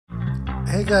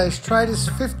Hey guys, try this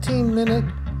 15-minute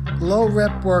low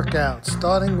rep workout,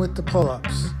 starting with the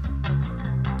pull-ups.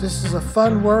 This is a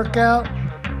fun workout.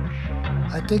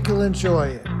 I think you'll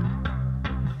enjoy it.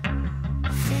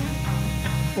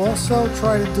 Also,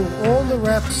 try to do all the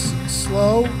reps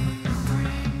slow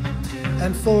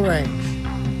and full range.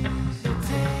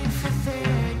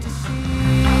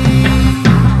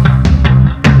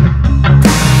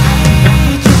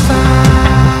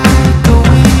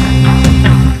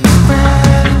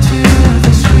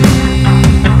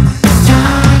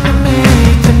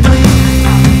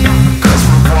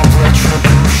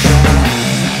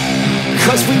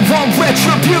 Cause we want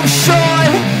retribution.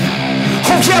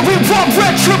 Oh yeah, we want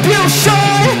retribution.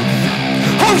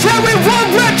 Oh yeah, we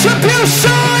want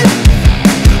retribution.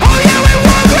 Oh yeah, we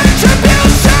want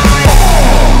retribution.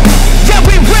 Yeah,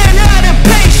 we ran out of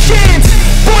patience.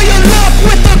 Boil up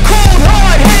with the cold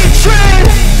hard hatred.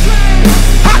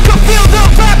 I can feel the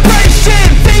vibration.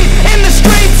 Feet in the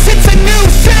streets, it's a new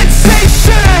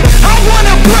sensation. I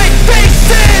wanna break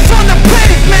faces on the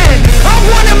pavement. I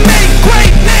wanna make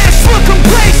greatness look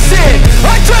complacent.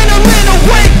 Adrenaline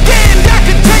awakened, I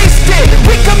can taste it.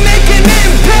 We can make an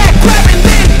impact, grab and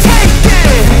then take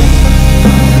it.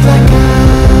 Like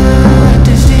a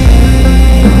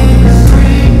disease,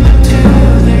 bring them to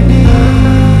their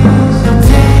knees. No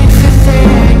pain for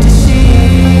their disease.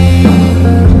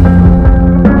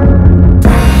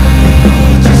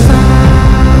 Breathe just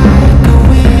like a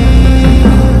wind,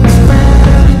 spread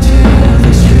into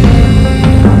the streets.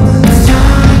 It's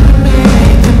time to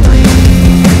make them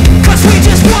bleed. Cause we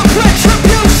just want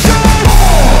retribution.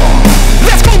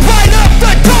 Let's go light up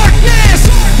the darkness.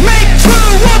 Make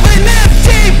true of an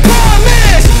empty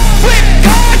promise. Flip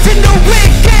cards in the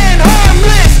weak and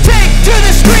harmless. Take to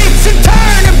the streets and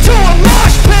turn them to a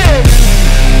mosh pit.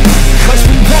 Cause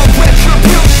we want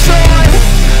retribution.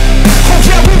 Oh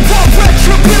yeah, we want retribution.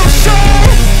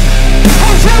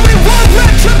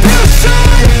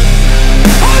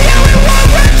 Oh yeah, we want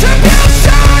retribution. Oh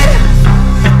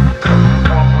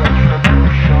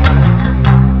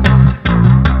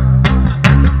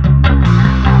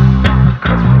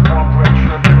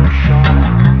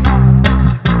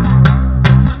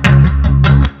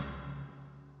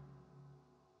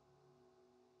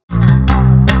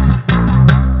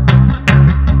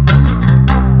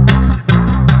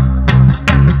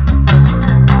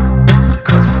yeah,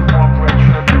 we want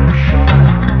retribution.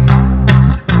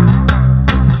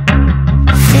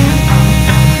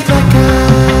 Feed like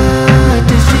a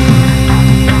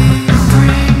disease,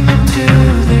 bring them to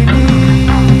their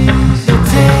knees. No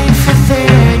pain for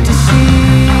their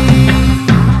disease.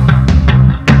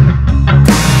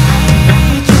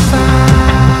 Breathe just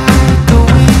like a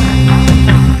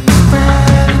wind,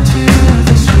 spread into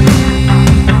the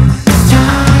streets. It's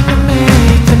time to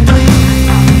make them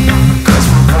bleed. Cause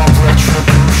we want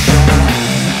retribution.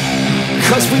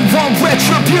 Cause we want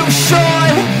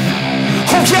retribution.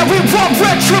 Oh yeah, we want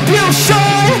retribution.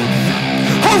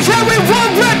 Oh yeah, we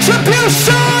want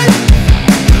retribution.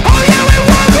 Oh yeah, we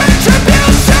want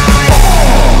retribution.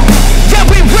 Yeah,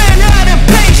 we ran out of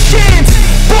patience.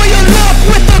 Boil up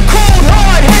with the cold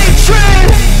hard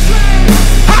hatred.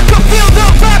 I can feel the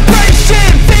vibration.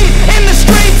 Feet in the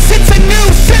streets, it's a new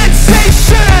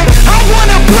sensation. I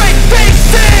wanna break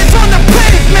faces on the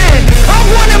pavement. I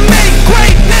wanna make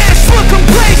greatness look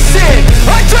complacent.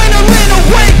 Adrenaline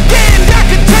awakened, I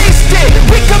can taste it.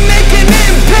 We can make an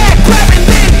impact, grab and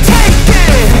then take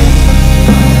it.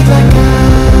 Like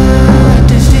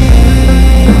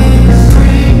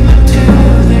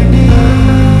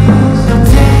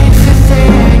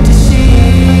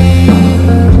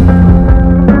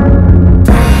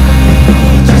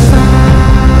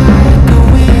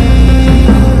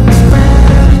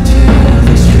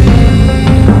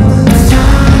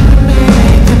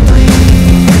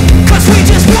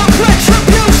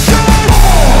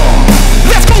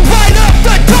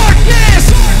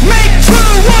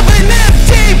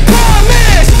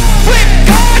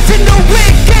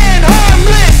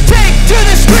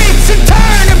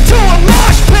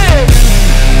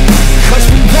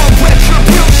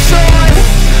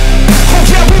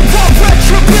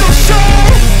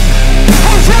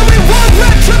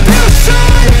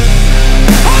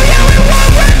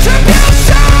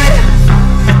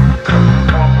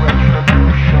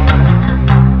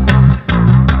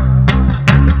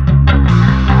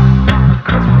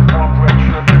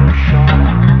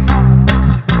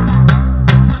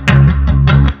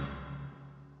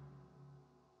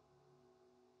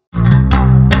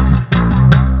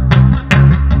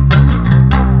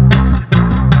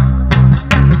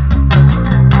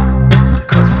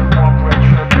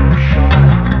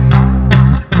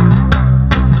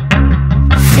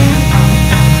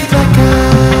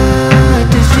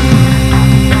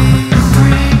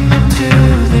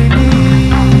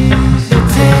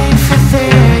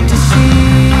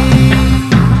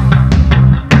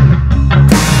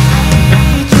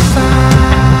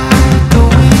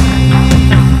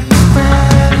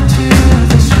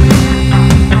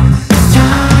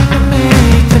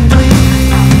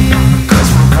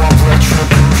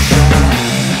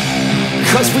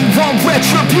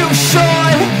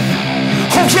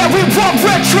yeah, we want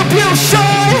retribution.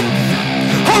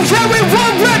 Oh yeah, we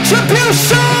want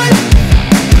retribution.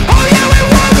 Oh yeah, we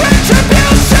want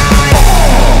retribution.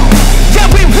 Yeah,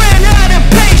 we ran out of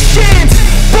patience.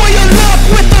 Boil up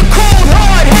with the cold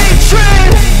hard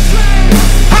hatred.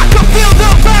 I can feel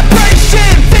the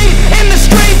vibration. Feet in the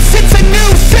streets, it's a new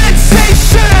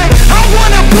sensation. I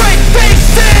wanna break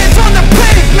faces on the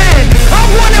pavement. I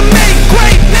wanna make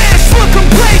greatness look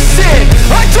complacent.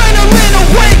 Adrenaline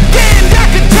awakened, I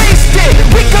can taste it.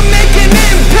 We can make an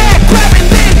impact, grab and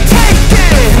then take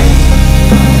it.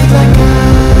 Like a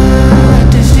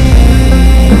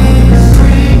disease,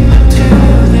 bring them to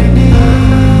their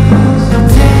knees. They'll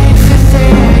take for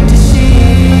their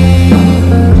disease.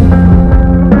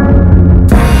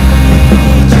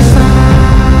 Breathe just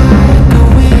like a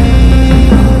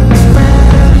wind,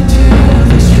 spread into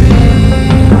the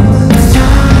streets. It's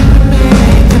time to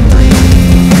make them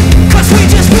bleed. 'Cause we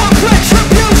just want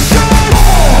retribution.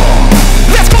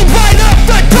 Let's go light up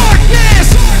the darkness.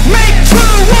 Make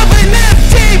true of an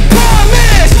empty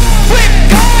promise. Flip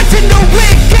cards into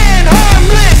weak and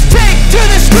harmless. Take to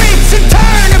the streets and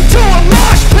turn them to a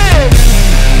mosh pit.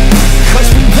 'Cause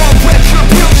we want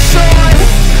retribution.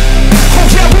 Oh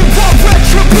yeah, we want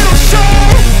retribution.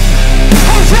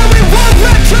 Oh yeah, we want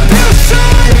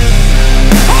retribution.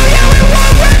 Oh yeah, we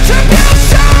want retribution.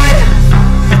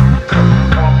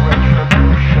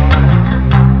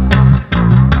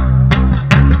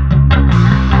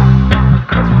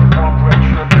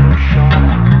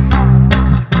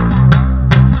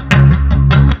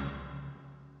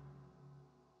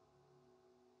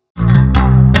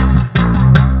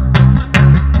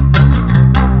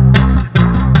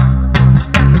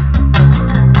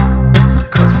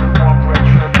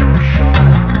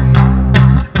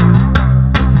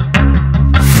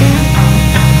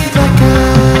 Feed like a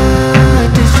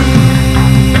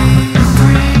disease,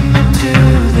 bring them to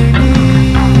their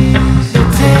knees.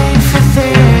 They'll take for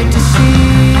their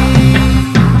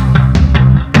disease.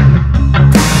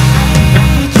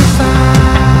 Breathe just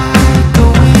like a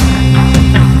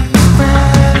wind,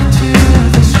 spread into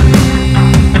the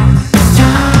streets. It's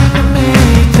time to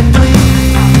make them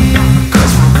bleed.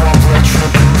 'Cause we want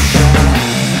retribution.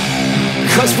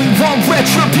 'Cause we want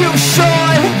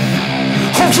retribution.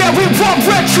 Oh yeah, we want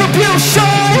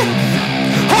retribution.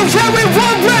 Oh yeah, we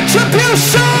want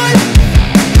retribution.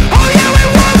 Oh yeah, we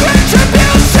want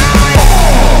retribution.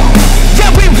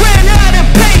 Yeah, we ran out of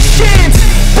patience.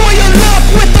 Boil up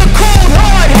with the cold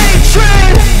hard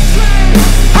hatred.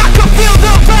 I can feel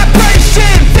the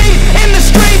vibration. Feet in the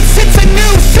streets, it's a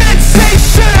new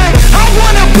sensation. I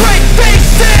wanna break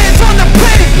faces on the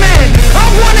pavement. I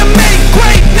wanna make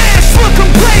greatness look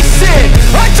complacent.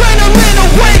 Adrenaline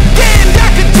awakened, I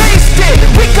can taste it.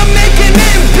 We can make an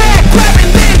impact, grab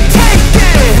and then take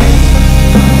it.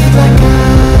 Like a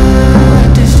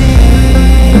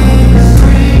disease,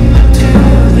 bring them to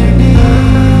their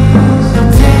knees.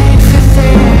 They'll take for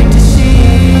their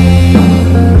disease.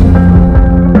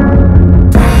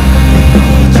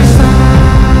 Breathe just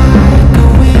like a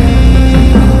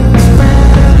wind,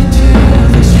 spread into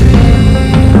the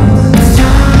streets. It's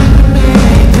time to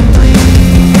make them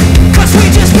bleed. 'Cause we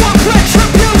just want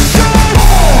retribution.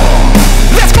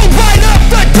 Let's go light up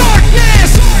the darkness.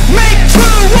 Make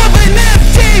true of an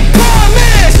empty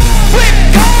promise. Flip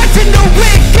cards into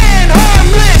weak and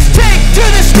harmless. Take to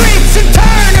the streets and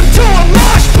turn them to a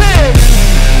mosh pit.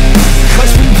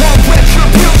 'Cause we want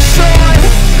retribution.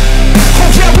 Oh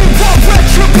yeah, we want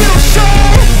retribution.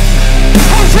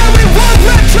 Oh yeah, we want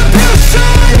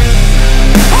retribution.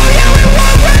 Oh yeah, we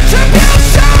want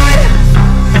retribution.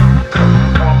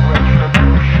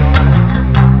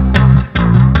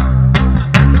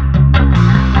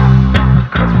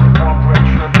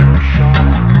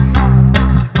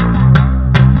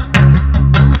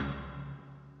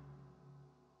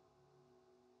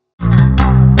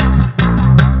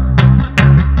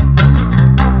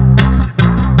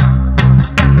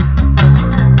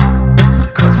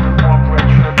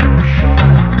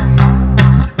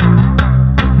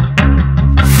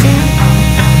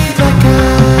 Feed like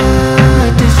a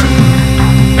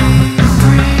disease,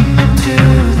 bring them to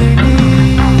their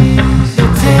knees.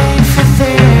 They'll take for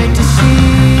their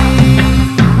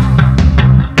disease.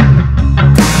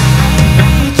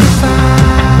 Breathe just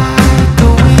like a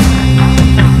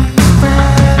wind,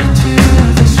 spread into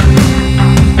the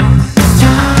streets. It's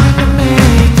time to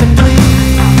make them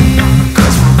bleed.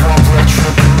 'Cause we want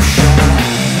retribution.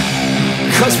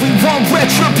 'Cause we want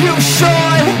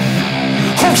retribution.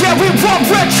 Oh yeah, we want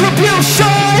retribution.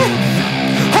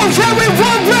 Oh yeah, we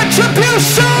want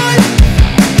retribution.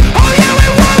 Oh yeah, we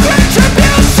want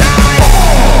retribution.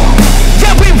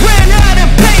 Yeah, we ran out of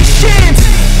patience.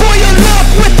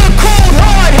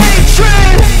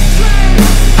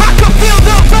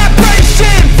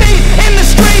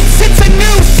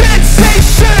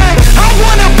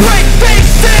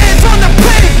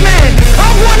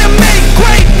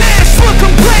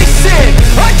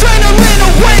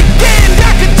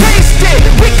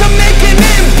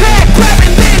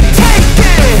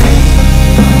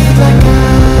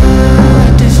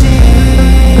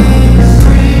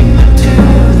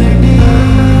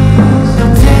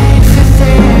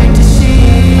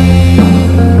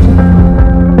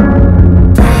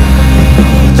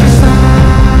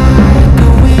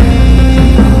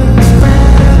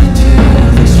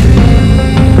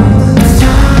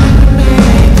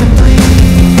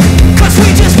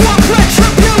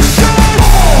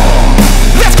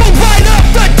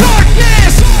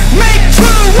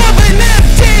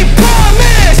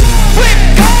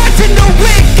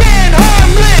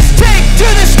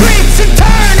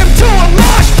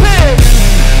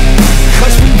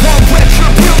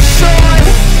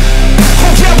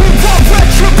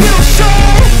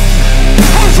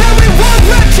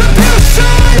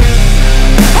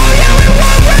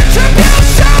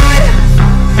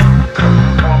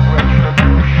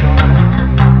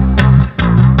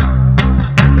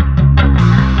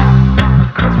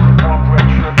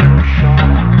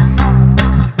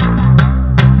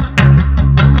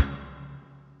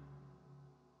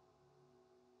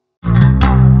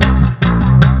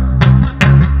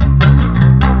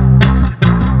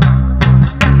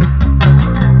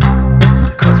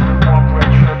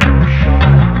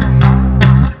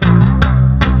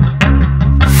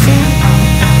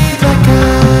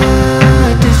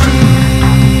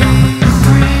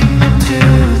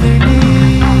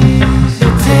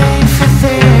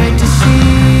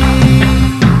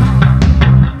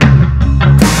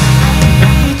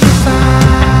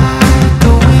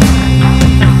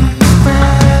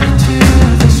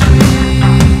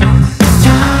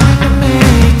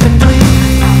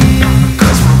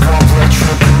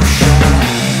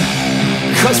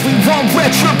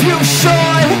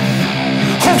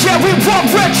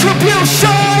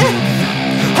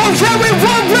 Oh yeah, we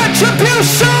want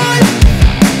retribution.